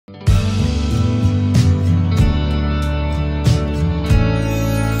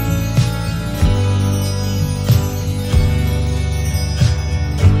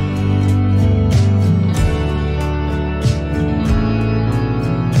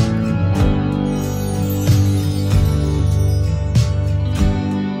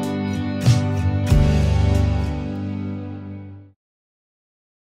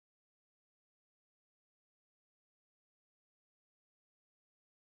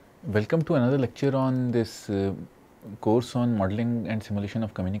Welcome to another lecture on this course on modeling and simulation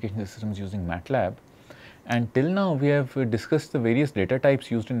of communication systems using Matlab. And till now we have discussed the various data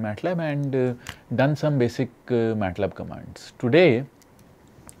types used in Matlab and done some basic Matlab commands. Today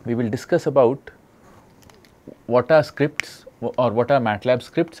we will discuss about what are scripts or what are Matlab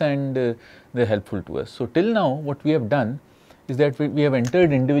scripts and they are helpful to us. So, till now what we have done is that we have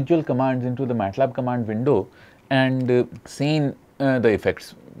entered individual commands into the Matlab command window and seen the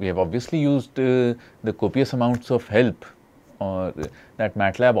effects. We have obviously used the copious amounts of help or that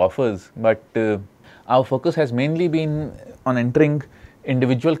Matlab offers, but our focus has mainly been on entering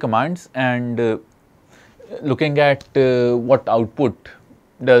individual commands and looking at what output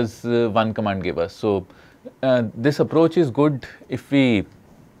does one command give us. So, this approach is good if we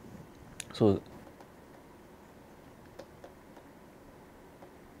so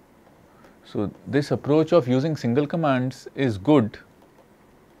this approach of using single commands is good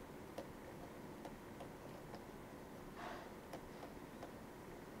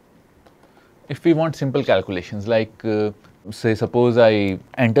if we want simple calculations, like say suppose I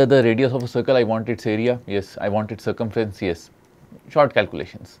enter the radius of a circle, I want its area, yes, I want its circumference, yes, short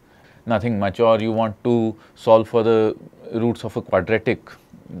calculations, nothing much. Or you want to solve for the roots of a quadratic,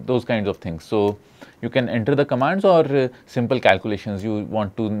 those kinds of things. So, you can enter the commands or simple calculations. You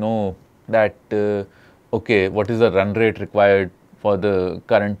want to know that okay, what is the run rate required for the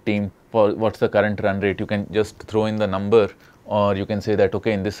current team, for what is the current run rate, you can just throw in the number, or you can say that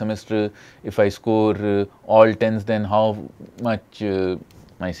okay, in this semester if I score all 10s, then how much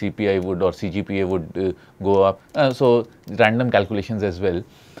my CPI would or CGPA would go up. So, random calculations as well.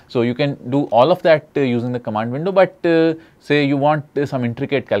 So, you can do all of that using the command window, but say you want some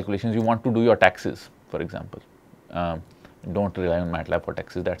intricate calculations, you want to do your taxes for example. Don't rely on Matlab for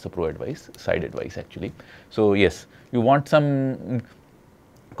taxes, that is a pro advice, side advice actually. So, yes, you want some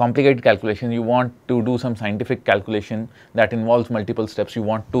complicated calculation, you want to do some scientific calculation that involves multiple steps, you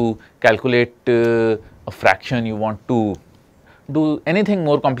want to calculate a fraction, you want to do anything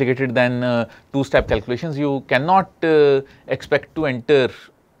more complicated than two-step calculations, you cannot expect to enter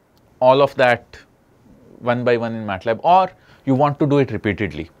all of that one by one in Matlab, or you want to do it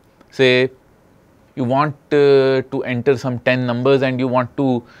repeatedly. Say you want to enter some 10 numbers and you want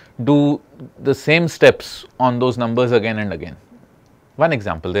to do the same steps on those numbers again and again. One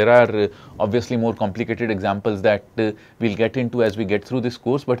example, there are obviously more complicated examples that we will get into as we get through this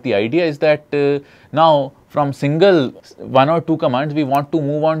course, but the idea is that now from single one or two commands we want to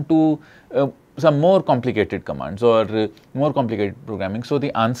move on to some more complicated commands or more complicated programming. So,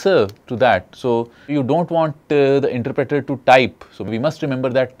 the answer to that, so you do not want the interpreter to type. So, we must remember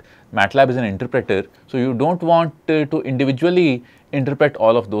that Matlab is an interpreter. So, you do not want to individually interpret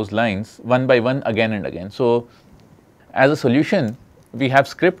all of those lines one by one again and again. So, as a solution, we have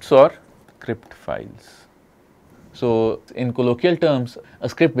scripts or script files. So, in colloquial terms, a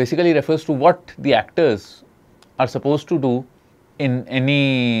script basically refers to what the actors are supposed to do in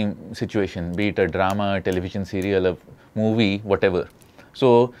any situation, be it a drama, a television serial, a movie, whatever.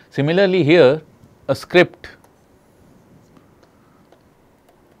 So, similarly here a script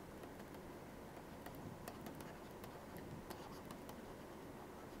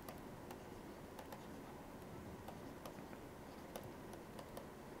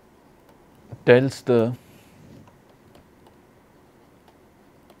tells the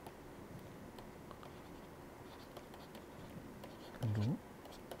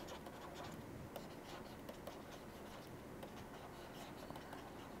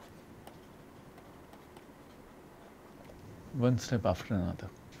one step after another.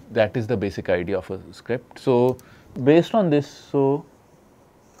 That is the basic idea of a script. So, based on this, so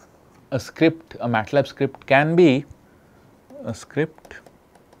a script, a Matlab script can be a script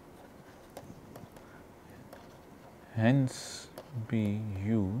hence be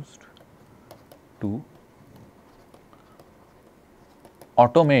used to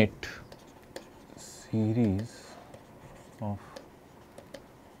automate series of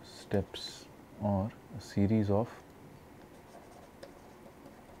steps or a series of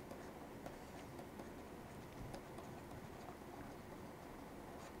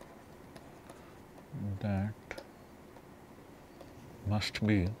that must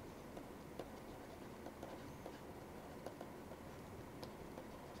be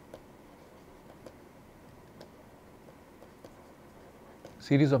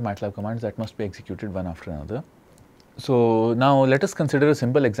series of Matlab commands that must be executed one after another. So, now let us consider a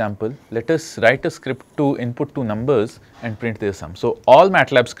simple example. Let us write a script to input two numbers and print their sum. So, all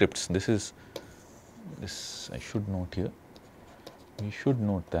Matlab scripts, this I should note here, we should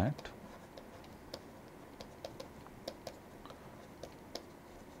note that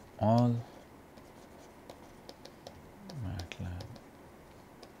all MATLAB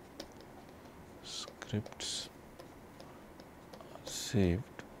scripts are saved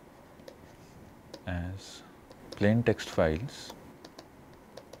as plain text files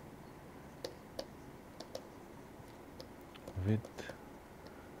with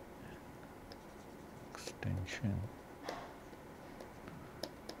extension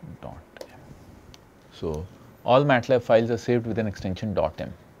 .m. So, all MATLAB files are saved with an extension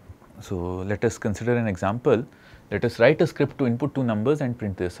 .m. So, let us consider an example. Let us write a script to input two numbers and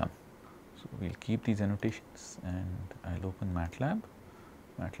print their sum. So, we will keep these annotations and I will open MATLAB.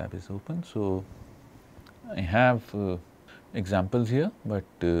 MATLAB is open. So, I have examples here, but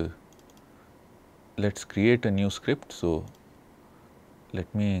let us create a new script. So,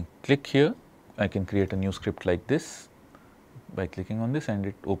 let me click here. I can create a new script like this by clicking on this and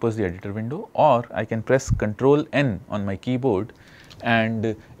it opens the editor window, or I can press Ctrl N on my keyboard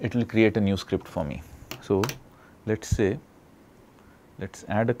and it will create a new script for me. So, let us say, let us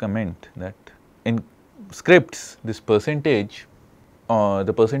add a comment that in scripts this percentage,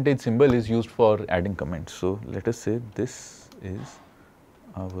 the percentage symbol is used for adding comments. So, let us say this is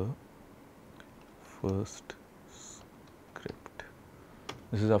our first script.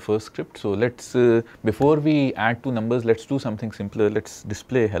 This is our first script. So, let us before we add two numbers, let us do something simpler. Let us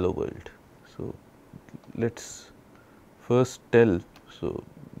display hello world. So, let us first tell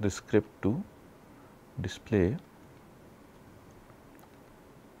the script to display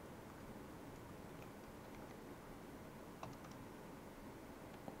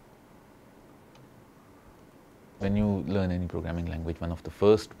when you learn any programming language, one of the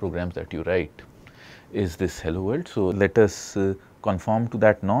first programs that you write is this hello world. So, let us conform to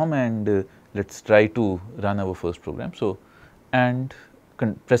that norm and let us try to run our first program. So, and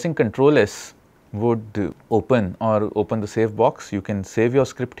pressing Ctrl S would open the save box. You can save your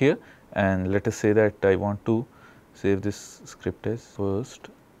script here and let us say that I want to save this script as first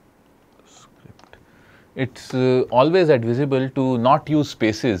script. It is always advisable to not use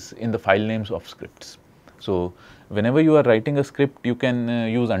spaces in the file names of scripts. So, whenever you are writing a script, you can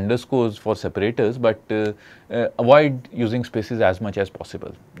use underscores for separators, but avoid using spaces as much as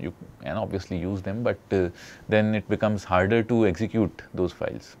possible. You can obviously use them, but then it becomes harder to execute those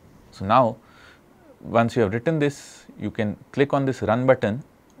files. So, now once you have written this, you can click on this run button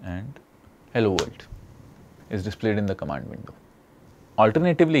and hello world is displayed in the command window.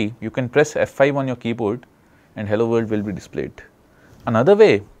 Alternatively, you can press F5 on your keyboard and hello world will be displayed. Another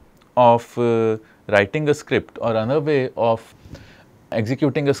way of writing a script or another way of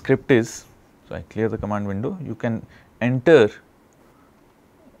executing a script is, so I clear the command window, you can enter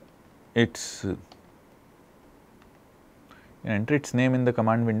its name in the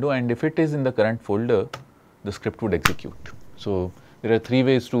command window, and if it is in the current folder, the script would execute. So, there are three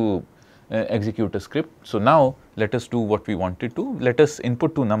ways to execute a script. So, now let us do what we wanted to. Let us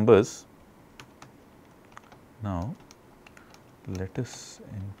input two numbers. Now, let us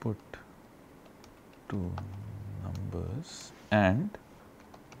input two numbers and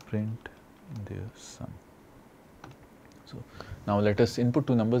print their sum. So, now let us input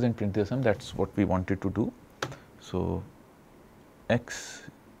two numbers and print their sum. That is what we wanted to do. So, X,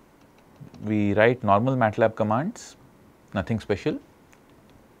 we write normal MATLAB commands, nothing special.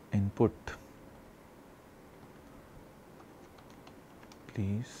 Input,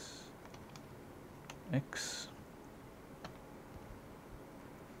 please X,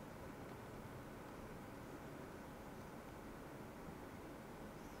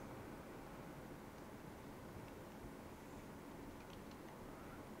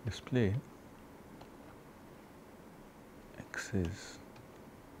 display X is,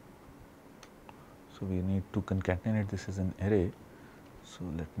 so we need to concatenate this as an array. So,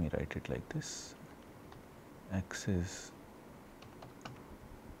 let me write it like this, X is,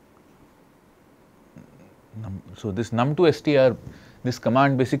 so this num to str, this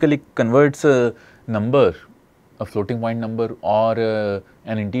command basically converts a number, a floating point number or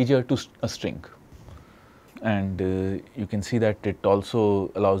an integer to a string, and you can see that it also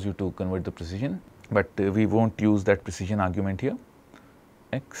allows you to convert the precision, but we will not use that precision argument here.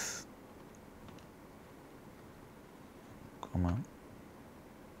 X comma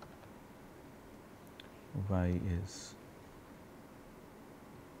y is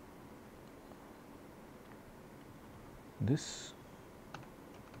this,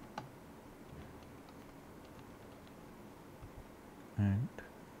 and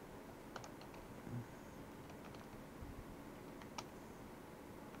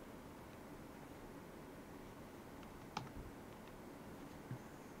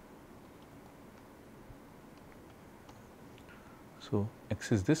So,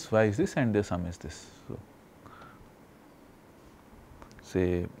 x is this, y is this, and the sum is this. So,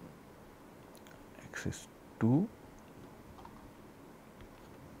 say x is 2.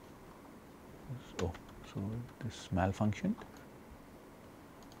 So this malfunctioned.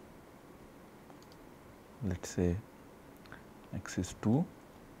 Let us say x is 2,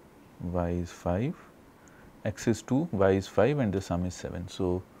 y is 5, x is 2, y is 5, and the sum is 7.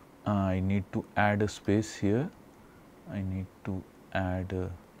 So, I need to add a space here, I need to add a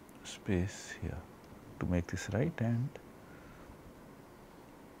space here to make this right, and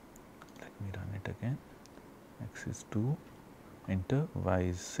let me run it again. X is 2, enter, y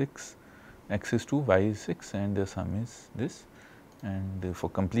is 6, x is 2, y is 6, and the sum is this, and for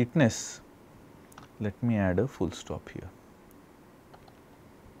completeness let me add a full stop here.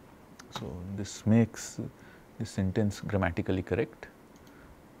 So, this makes this sentence grammatically correct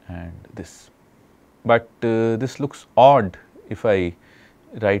and this, but this looks odd if I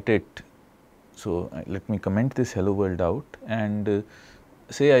write it. So, let me comment this hello world out and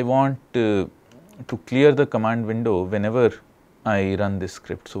say I want to clear the command window whenever I run this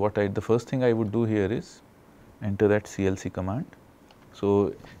script. So, the first thing I would do here is enter that CLC command.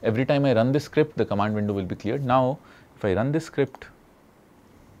 So, every time I run this script, the command window will be cleared. Now, if I run this script,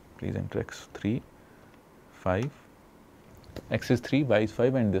 please enter x 3, 5, x is 3, y is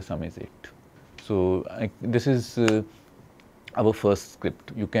 5, and the sum is 8. So, this is our first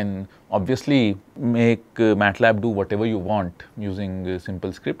script. You can obviously make Matlab do whatever you want using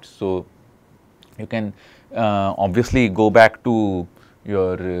simple scripts. So, you can obviously go back to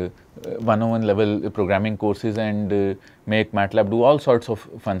your 101 level programming courses and make Matlab do all sorts of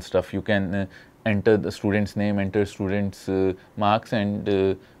fun stuff. You can enter the student's name, enter student's marks,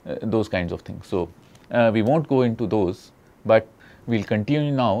 and those kinds of things. So, we will not go into those, but we will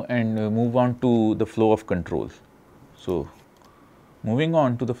continue now and move on to the flow of control. So, moving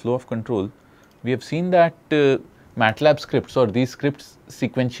on to the flow of control, we have seen that Matlab scripts or these scripts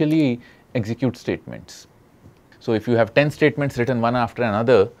sequentially execute statements. So, if you have 10 statements written one after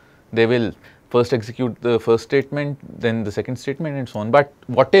another, they will first execute the first statement, then the second statement, and so on. But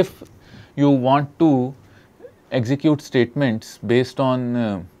what if you want to execute statements based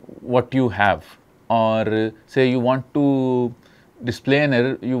on what you have, or say you want to display an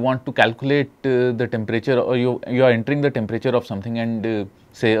error, you want to calculate the temperature, or you are entering the temperature of something and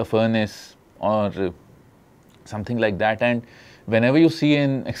say a furnace or something like that, and whenever you see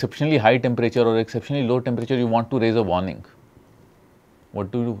an exceptionally high temperature or exceptionally low temperature, you want to raise a warning. What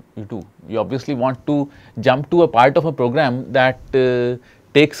do you do? You obviously want to jump to a part of a program that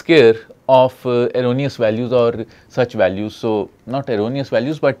takes care of erroneous values or such values. So, not erroneous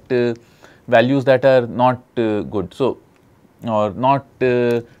values, but values that are not good. So, or not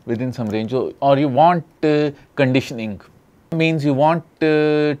within some range, or you want conditioning, means you want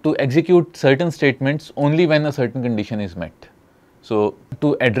to execute certain statements only when a certain condition is met. So,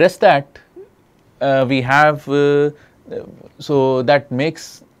 to address that, we have so that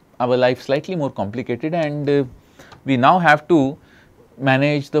makes our life slightly more complicated, and we now have to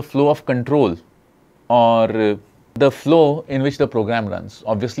manage the flow of control or the flow in which the program runs.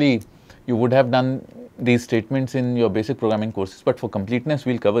 Obviously, you would have done these statements in your basic programming courses, but for completeness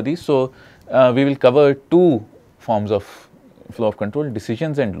we will cover these. So, we will cover two forms of flow of control: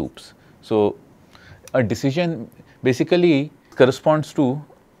 decisions and loops. So, a decision basically corresponds to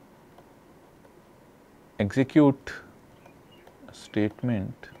execute a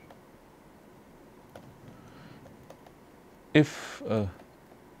statement if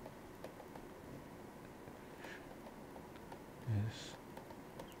is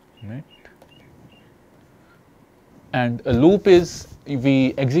met, and a loop is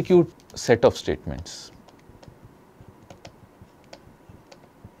we execute set of statements.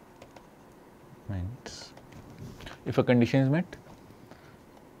 If a condition is met,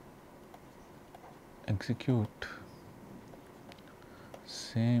 execute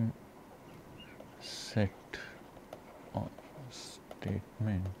same set of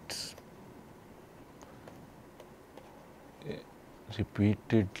statements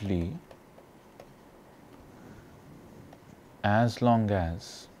repeatedly as long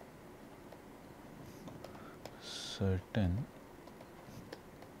as certain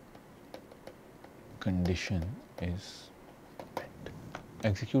condition is met.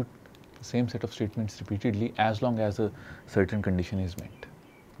 Execute the same set of statements repeatedly as long as a certain condition is met.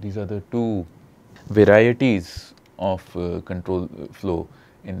 These are the two varieties of control flow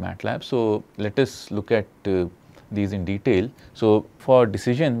in Matlab. So, let us look at these in detail. So, for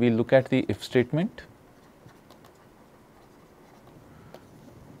decision we will look at the if statement,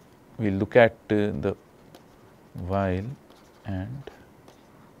 we will look at the while and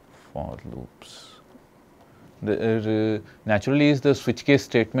for loops. There naturally is the switch case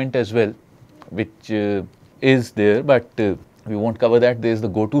statement as well, which is there, but we won't cover that. There is the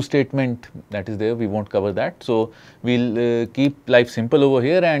go to statement that is there, we won't cover that. So, we will keep life simple over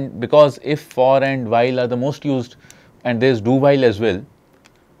here, and because if, for and while are the most used, and there is do while as well.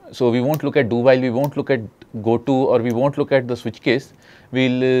 So, we won't look at do while, we won't look at go to, or we won't look at the switch case. We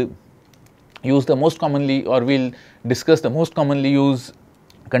will use the most commonly, or we will discuss the most commonly used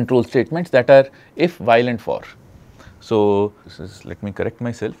control statements, that are if, while and for. So, this is, let me correct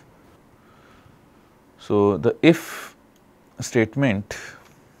myself. So, the if statement,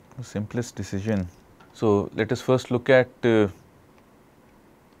 the simplest decision. So, let us first look at this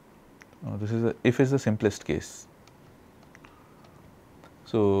is if is the simplest case.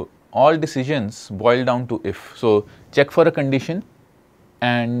 So, all decisions boil down to if. So, check for a condition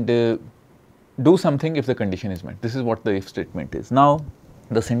and do something if the condition is met. This is what the if statement is. Now,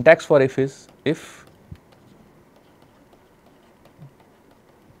 the syntax for if is if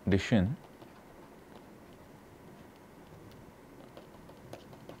condition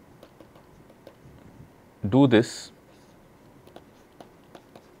do this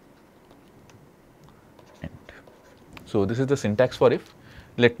end. So, this is the syntax for if.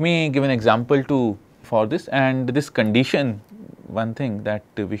 Let me give an example for this, and this condition, one thing that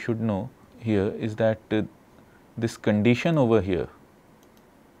we should know here is that this condition over here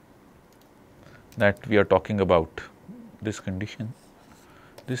that we are talking about, this condition,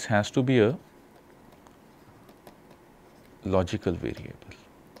 this has to be a logical variable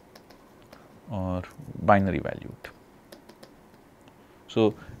or binary valued.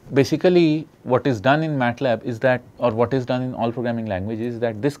 So, basically what is done in Matlab is that, or what is done in all programming languages, is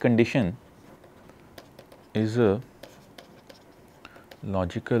that this condition is a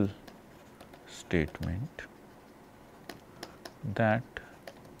logical statement that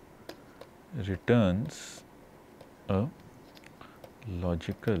returns a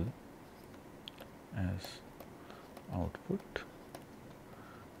logical as output.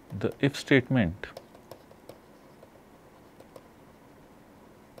 The if statement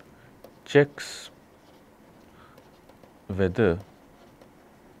checks whether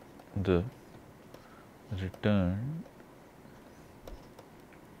the return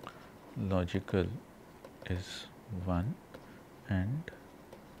logical is 1 and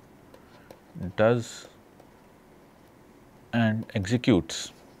does and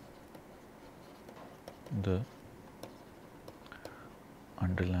executes the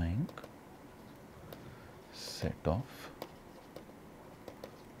underlying set of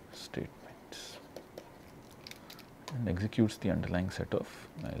statements, and executes the underlying set of,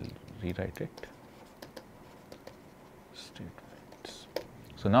 I will rewrite it, statements.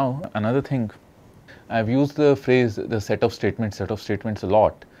 So, now another thing, I have used the phrase the set of statements a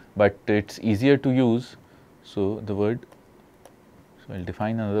lot, but it is easier to use. So, the word, so I will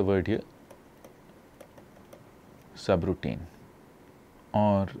define another word here, subroutine.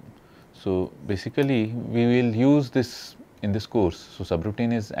 Or so basically we will use this in this course. So,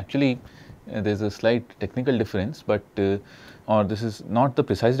 subroutine is actually there is a slight technical difference, but or this is not the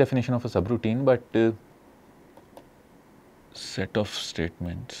precise definition of a subroutine, but set of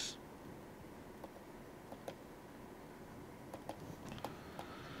statements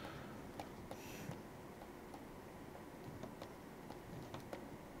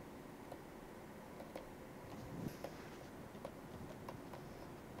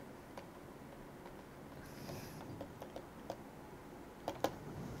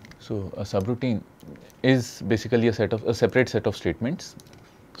So, a subroutine is basically a separate set of statements.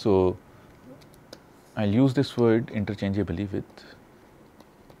 So, I will use this word interchangeably with.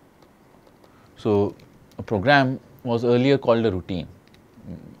 So, a program was earlier called a routine,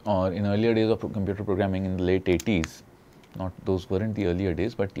 or in earlier days of computer programming in the late 80s, not those were not the earlier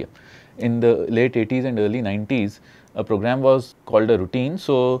days, but yeah, in the late 80s and early 90s, a program was called a routine.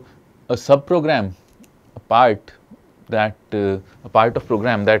 So, a subprogram, a part of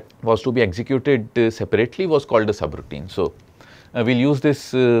program that was to be executed separately was called a subroutine. So, we will use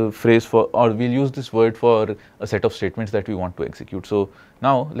this phrase for, or we will use this word for a set of statements that we want to execute. So,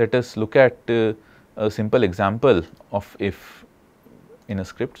 now let us look at a simple example of if in a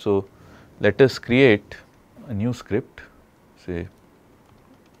script. So, let us create a new script, say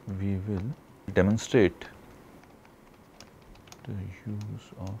we will demonstrate the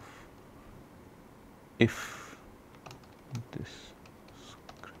use of if this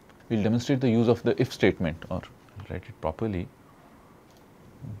script. We will demonstrate the use of the if statement, or I will write it properly,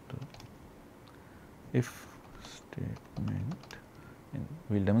 the if statement,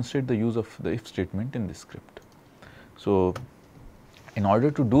 we will demonstrate the use of the if statement in this script. So, In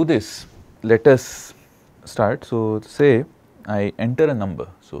order to do this, let us start. So, say I enter a number.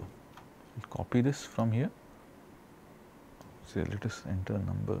 So, copy this from here. Say let us enter a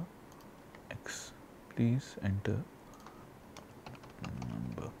number x. Please enter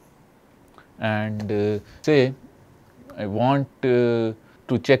number. And say I want to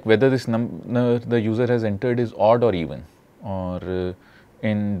check whether this number the user has entered is odd or even, or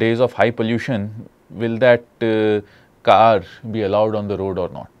in days of high pollution, will that car be allowed on the road or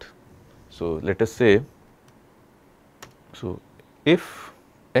not. So, let us say, so if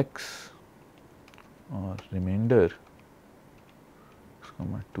x or remainder x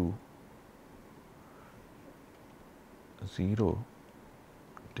comma 2 0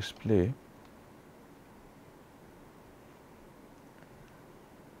 display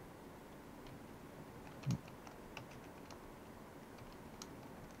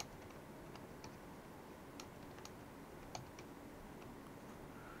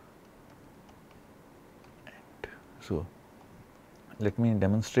so let me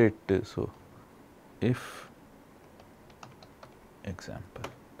demonstrate. So if example,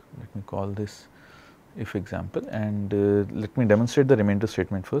 let me call this if example, and let me demonstrate the remainder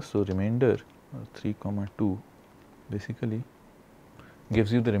statement first. So remainder 3 comma 2 basically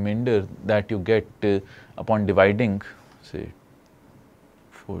gives you the remainder that you get upon dividing say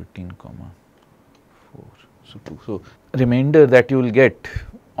 14 comma 4. So 2. So remainder that you will get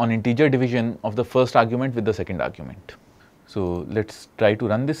on integer division of the first argument with the second argument. So let us try to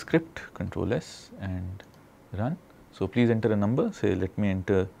run this script, Control S and run. So please enter a number, say let me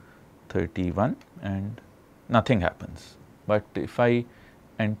enter 31 and nothing happens. But if I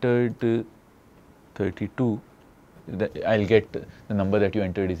entered 32, I will get the number that you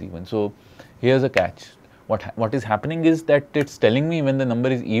entered is even. So here is a catch. What is happening is that it is telling me when the number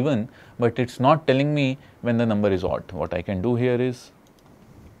is even, but it is not telling me when the number is odd. What I can do here is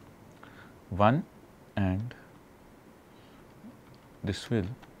 1 and this will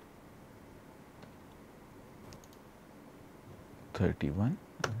 31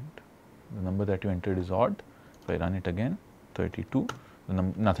 and the number that you entered is odd. If I run it again 32,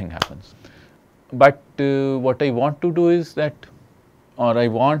 nothing happens. But what I want to do is that, or I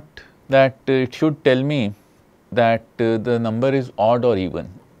want that it should tell me that the number is odd or even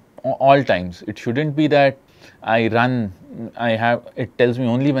all times. It shouldn't be that I run, it tells me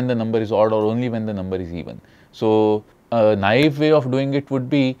only when the number is odd or only when the number is even. So a naive way of doing it would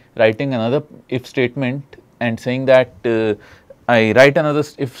be writing another if statement and saying that I write another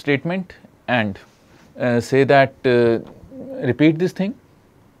if statement and say that repeat this thing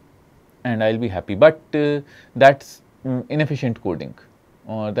and I will be happy, but that is inefficient coding,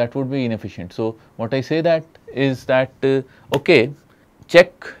 or that would be inefficient. So what I say that is that okay,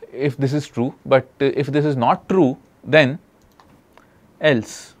 check if this is true, but if this is not true, then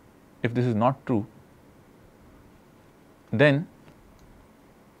else. If this is not true, then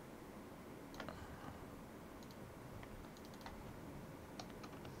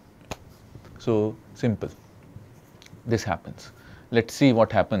so simple, this happens. Let us see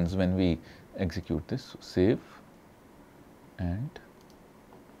what happens when we execute this. So save and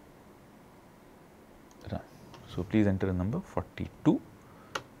run. So please enter a number 42,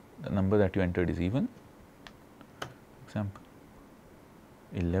 the number that you entered is even. Example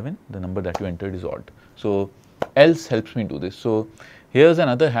 11, the number that you entered is odd. So else helps me do this. So here is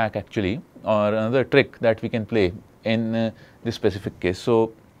another hack actually, or another trick that we can play in this specific case.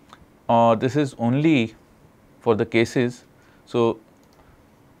 So this is only for the cases. So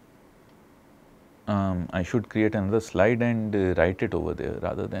I should create another slide and write it over there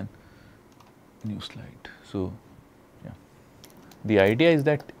rather than new slide. So yeah, the idea is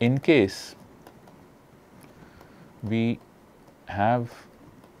that in case we have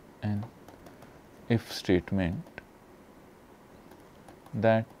an if statement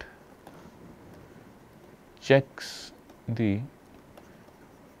that checks the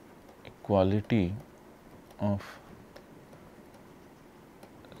equality of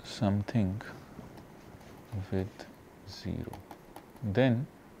something with 0, then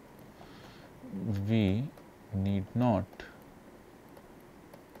we need not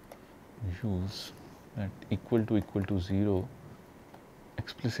use that equal to 0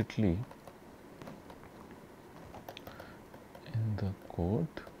 explicitly in the code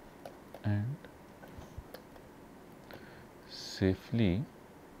and safely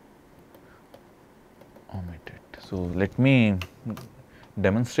omit it. So let me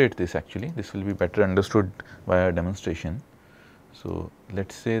demonstrate this actually. This will be better understood via demonstration. So let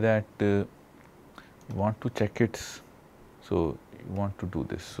us say that you want to check its, so you want to do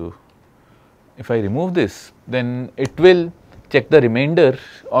this. So if I remove this, then it will check the remainder,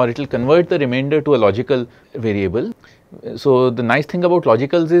 or it will convert the remainder to a logical variable. So, the nice thing about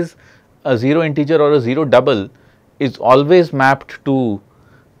logicals is a 0 integer or a 0 double is always mapped to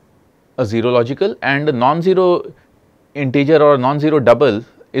a 0 logical, and a non-zero integer or a non-zero double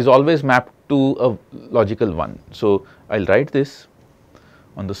is always mapped to a logical 1. So, I will write this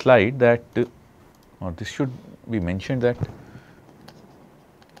on the slide that, or this should be mentioned, that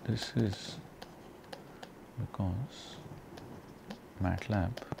this is because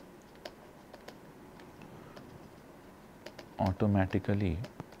Matlab automatically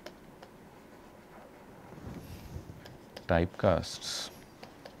typecasts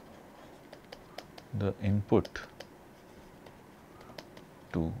the input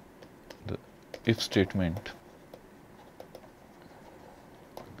to the if statement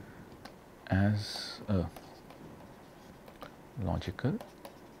as a logical,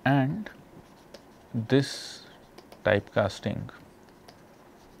 and this typecasting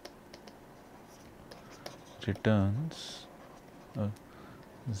returns a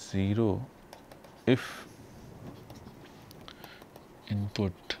 0 if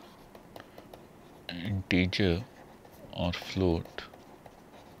input integer or float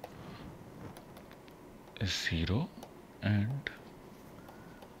is 0 and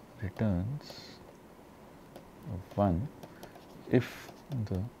returns 1 if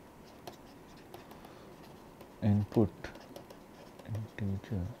the input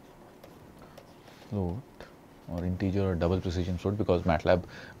integer float or integer or double precision float, because Matlab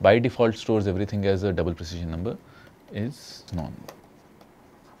by default stores everything as a double precision number, is none.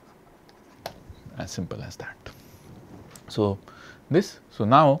 As simple as that. So, so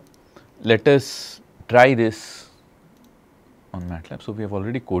now let us try this on Matlab. So, we have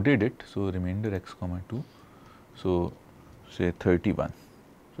already coded it. So, remainder x comma 2. So, say 31.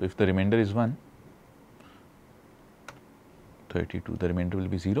 So, if the remainder is 1, 32, the remainder will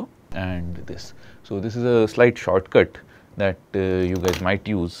be 0 and this. So, this is a slight shortcut that you guys might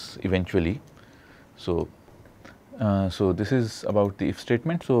use eventually. So, so this is about the if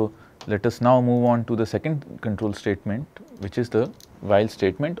statement. So, let us now move on to the second control statement, which is the while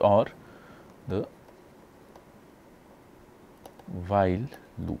statement or the while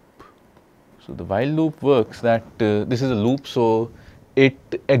loop. So, the while loop works that this is a loop. So, it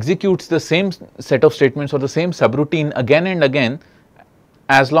executes the same set of statements or the same subroutine again and again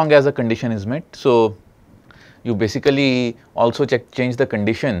as long as a condition is met. So, you basically also change the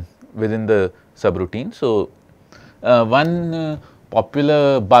condition within the subroutine. So, one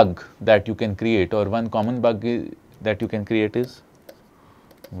popular bug that you can create, or one common bug that you can create, is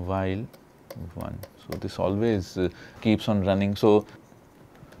while 1. So, this always keeps on running. So,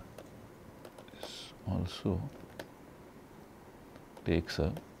 this also takes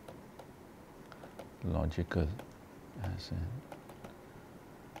a logical as an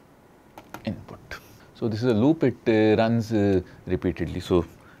input. So, this is a loop, it runs repeatedly. So,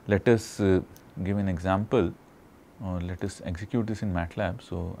 let us give an example, or let us execute this in Matlab.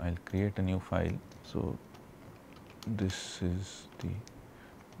 So, I will create a new file. So, this is the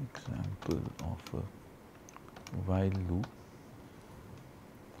example of a while loop.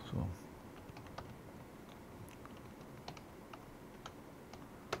 So,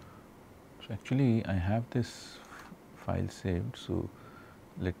 actually I have this file saved. So,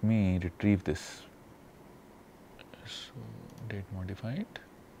 let me retrieve this. So, date modified.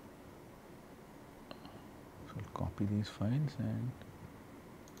 So, I'll copy these files and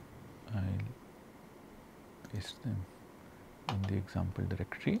I'll paste them in the example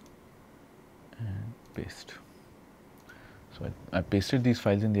directory and paste. So, I pasted these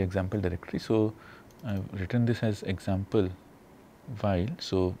files in the example directory. So, I have written this as example while.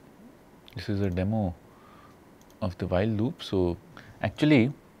 So, this is a demo of the while loop. So,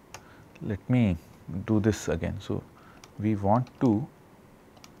 actually let me do this again. So, we want to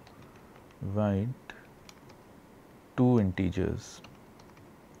write 2 integers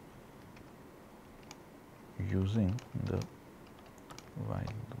using the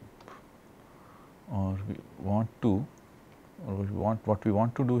while loop, or we want to, or what we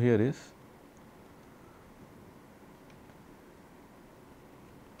want to do here is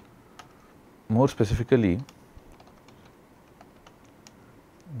more specifically,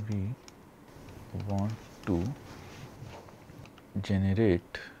 we want to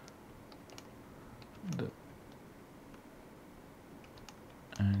generate the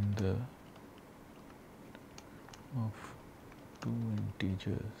of 2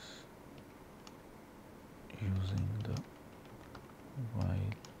 integers using the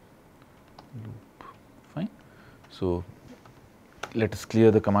while loop. Fine. So, let us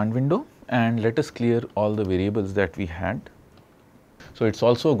clear the command window and let us clear all the variables that we had. So it's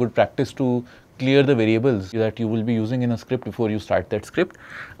also a good practice to clear the variables that you will be using in a script before you start that script.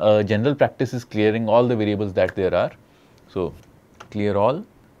 General practice is clearing all the variables that there are. So clear all,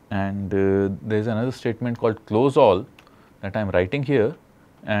 and there is another statement called close all that I am writing here,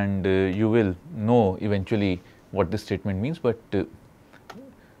 and you will know eventually what this statement means. But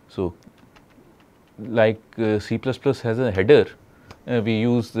so like C++ has a header, we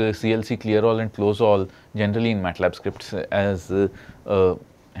use the CLC clear all and close all generally in Matlab scripts as a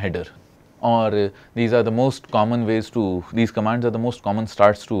header, or these are the most common ways to, these commands are the most common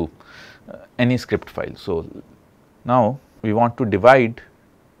starts to any script file. So now we want to divide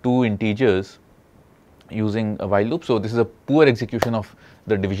two integers using a while loop. So this is a poor execution of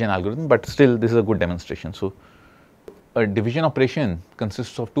the division algorithm, but still this is a good demonstration. So a division operation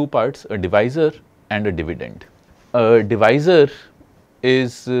consists of two parts, a divisor and a dividend. A divisor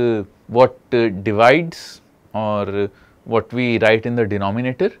is what divides, or what we write in the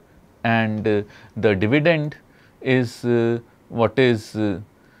denominator, and the dividend is what is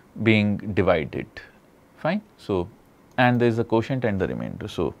being divided. Fine. So and there is a quotient and the remainder.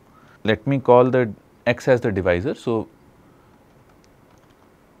 So let me call the x as the divisor. So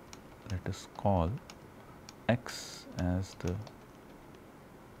let us call x as the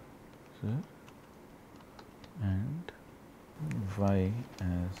and y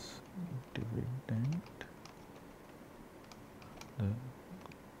as dividend, the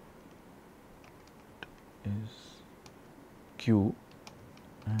is q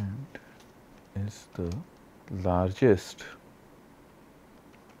and is the largest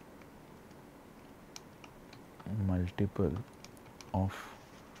multiple of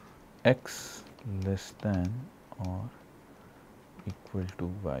x less than or equal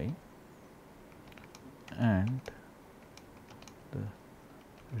to y, and the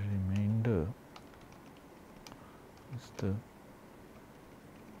remainder is the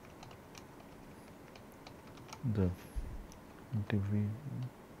dividend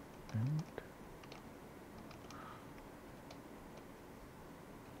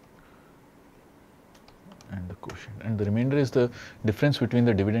and the quotient, and the remainder is the difference between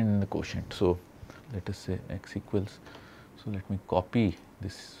the dividend and the quotient. So let us say x equals, so let me copy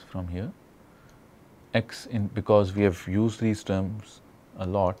this from here, x in, because we have used these terms a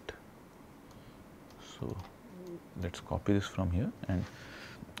lot. So let us copy this from here, and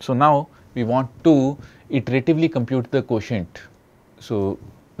so now we want to iteratively compute the quotient. So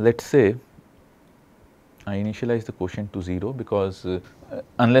let us say I initialize the quotient to 0, because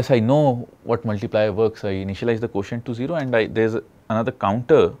unless I know what multiplier works, I initialize the quotient to 0, and there is another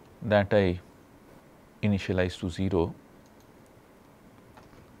counter that I initialize to 0,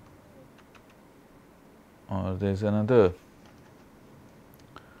 or there is another,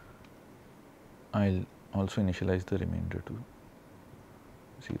 I will also initialize the remainder to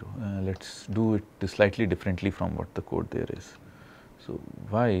 0. Let us do it slightly differently from what the code there is. So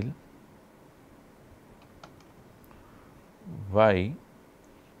while y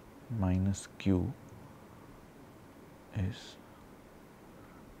minus q is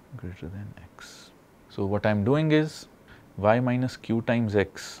greater than x. So what I am doing is y minus q times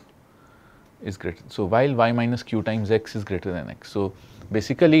x is greater. So while y minus q times x is greater than x. So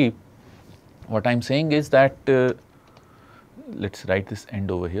basically what I am saying is that let us write this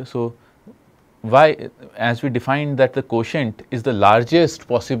end over here. So y, as we defined that the quotient is the largest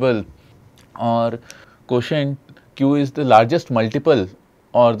possible, or quotient q is the largest multiple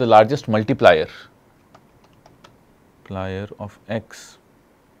or the largest multiplier of x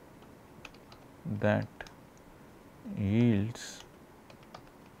that yields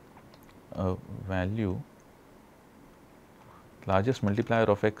a value, largest multiplier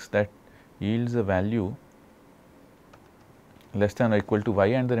of x that yields a value less than or equal to y,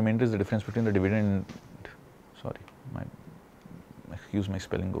 and the remainder is the difference between the dividend, sorry, excuse my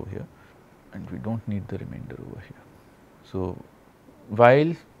spelling over here, and we do not need the remainder over here. So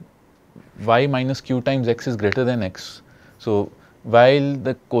while y minus q times x is greater than x, so while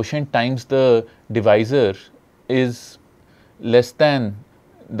the quotient times the divisor is less than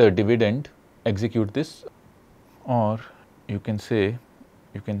the dividend, execute this, or you can say,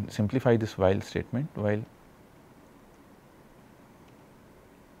 you can simplify this while statement, while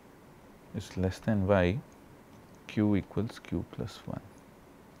is less than y, q equals q plus 1.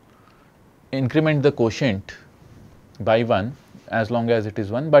 Increment the quotient by 1 as long as it is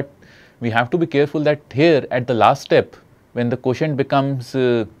 1, but we have to be careful that here at the last step, when the quotient becomes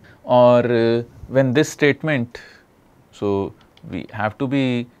when this statement, so we have to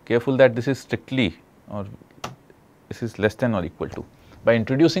be careful that this is strictly, or this is less than or equal to. By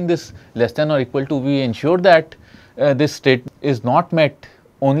introducing this less than or equal to, we ensure that this statement is not met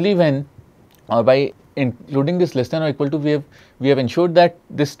only when, or by including this less than or equal to, we have ensured that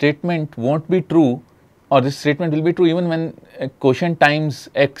this statement won't be true, or this statement will be true even when quotient times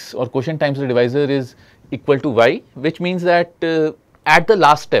x or quotient times the divisor is equal to y, which means that at the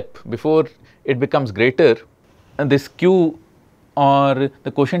last step before it becomes greater, this q or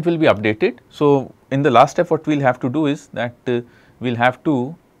the quotient will be updated. So, in the last step what we will have to do is that we will have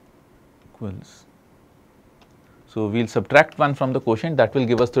to equals. So, we will subtract 1 from the quotient, that will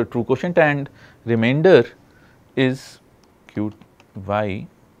give us the true quotient, and remainder is q y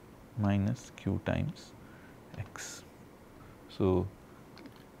minus q times x. So,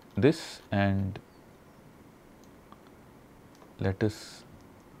 this, and let us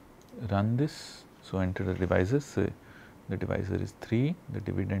run this. So, enter the divisors, the divisor is 3, the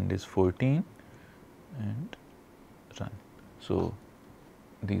dividend is 14, and run. So,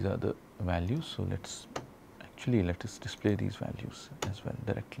 these are the values. So, let us display these values as well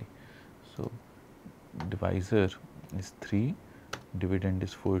directly. So, divisor is 3, dividend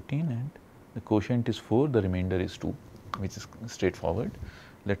is 14, and the quotient is 4, the remainder is 2, which is straightforward.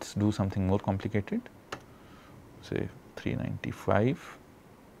 Let us do something more complicated, say 395,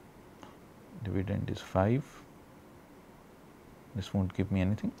 dividend is 5, this will not give me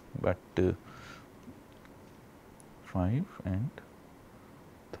anything, but 5 and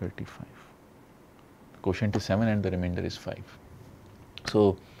 35. The quotient is 7 and the remainder is 5.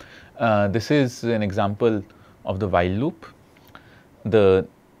 So, this is an example of the while loop. The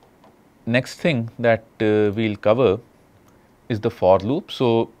next thing that we will cover is the for loop.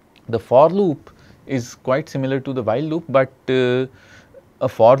 So, the for loop is quite similar to the while loop, but a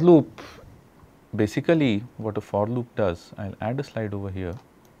for loop, basically what a for loop does, I will add a slide over here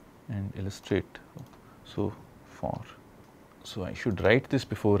and illustrate. So, for. So, I should write this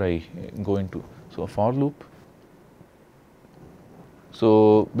before I go into. So, a for loop.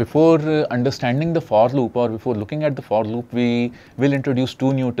 So, before understanding the for loop, or before looking at the for loop, we will introduce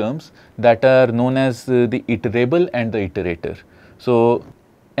two new terms that are known as the iterable and the iterator. So,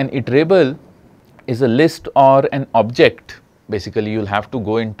 an iterable is a list or an object. Basically, you will have to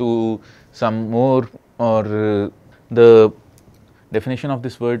go into some more, or the definition of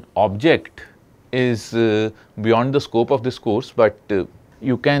this word object is beyond the scope of this course, but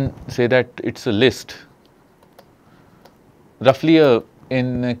you can say that it is a list. Roughly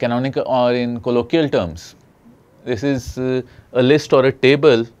in canonical or in colloquial terms, this is a list or a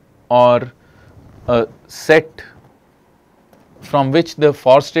table or a set from which the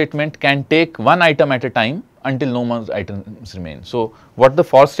for statement can take one item at a time until no more items remain. So, what the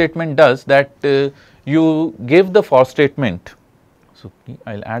for statement does, that you give the for statement. So,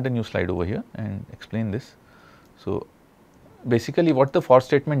 I will add a new slide over here and explain this. So, basically what the for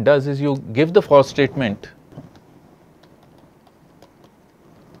statement does is you give the for statement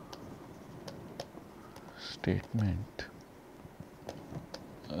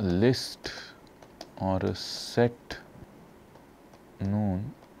a list or a set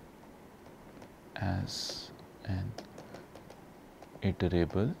known as an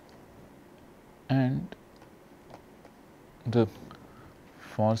iterable, and the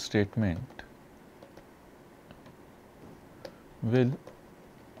for statement will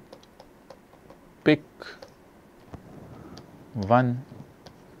pick one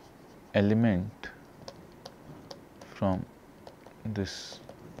element from this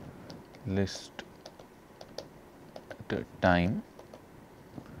list at a time,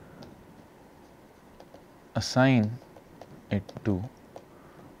 assign it to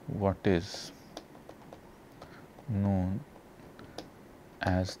what is known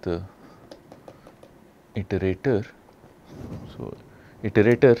as the iterator. So,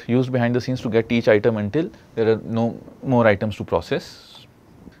 iterator used behind the scenes to get each item until there are no more items to process.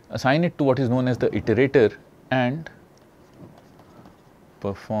 Assign it to what is known as the iterator and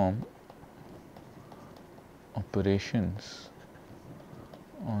perform operations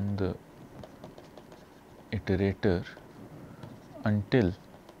on the iterator until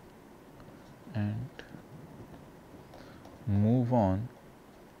and move on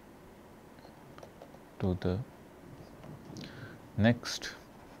to the next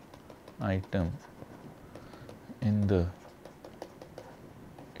item in the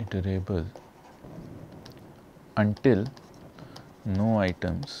iterable until no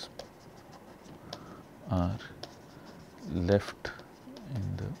items are left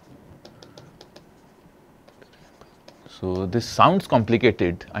in the. So, this sounds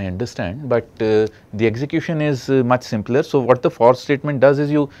complicated, I understand, but the execution is much simpler. So, what the for statement does is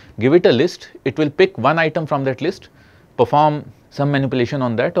you give it a list, it will pick one item from that list, perform some manipulation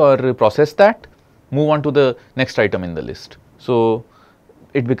on that or process that, move on to the next item in the list. So,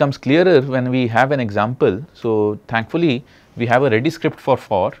 it becomes clearer when we have an example. So, thankfully, we have a ready script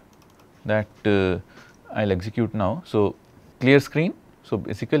for that I will execute now. So, clear screen. So,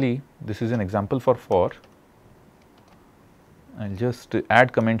 basically this is an example for. I will just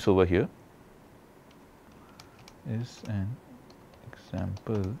add comments over here. Is an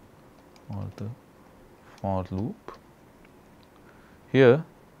example for the for loop. Here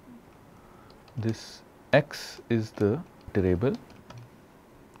this x is the iterable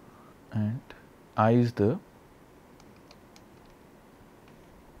and I is the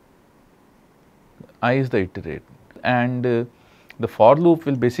iterate, and the for loop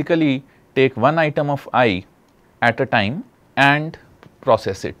will basically take one item of I at a time and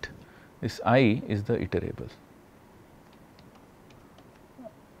process it. This I is the iterable,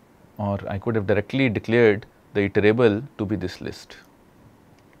 or I could have directly declared the iterable to be this list.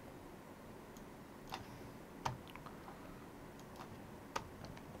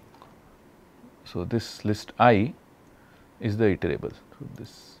 So, this list I is the iterable. So,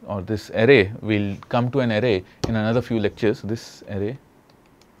 this or this array will come to an array in another few lectures. This array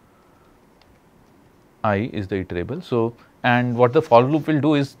I is the iterable. So, and what the for loop will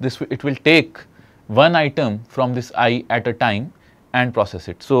do is this, it will take one item from this I at a time and process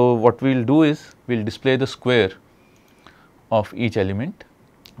it. So, what we will do is we will display the square of each element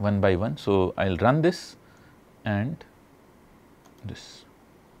one by one. So, I will run this and this.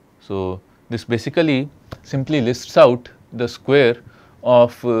 So, this basically simply lists out the square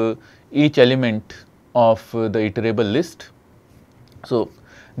of each element of the iterable list. So,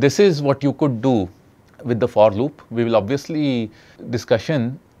 this is what you could do with the for loop. We will obviously,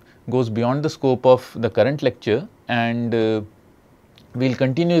 discussion goes beyond the scope of the current lecture, and we will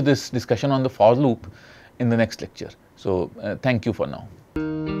continue this discussion on the for loop in the next lecture. So, thank you for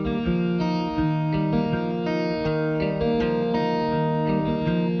now.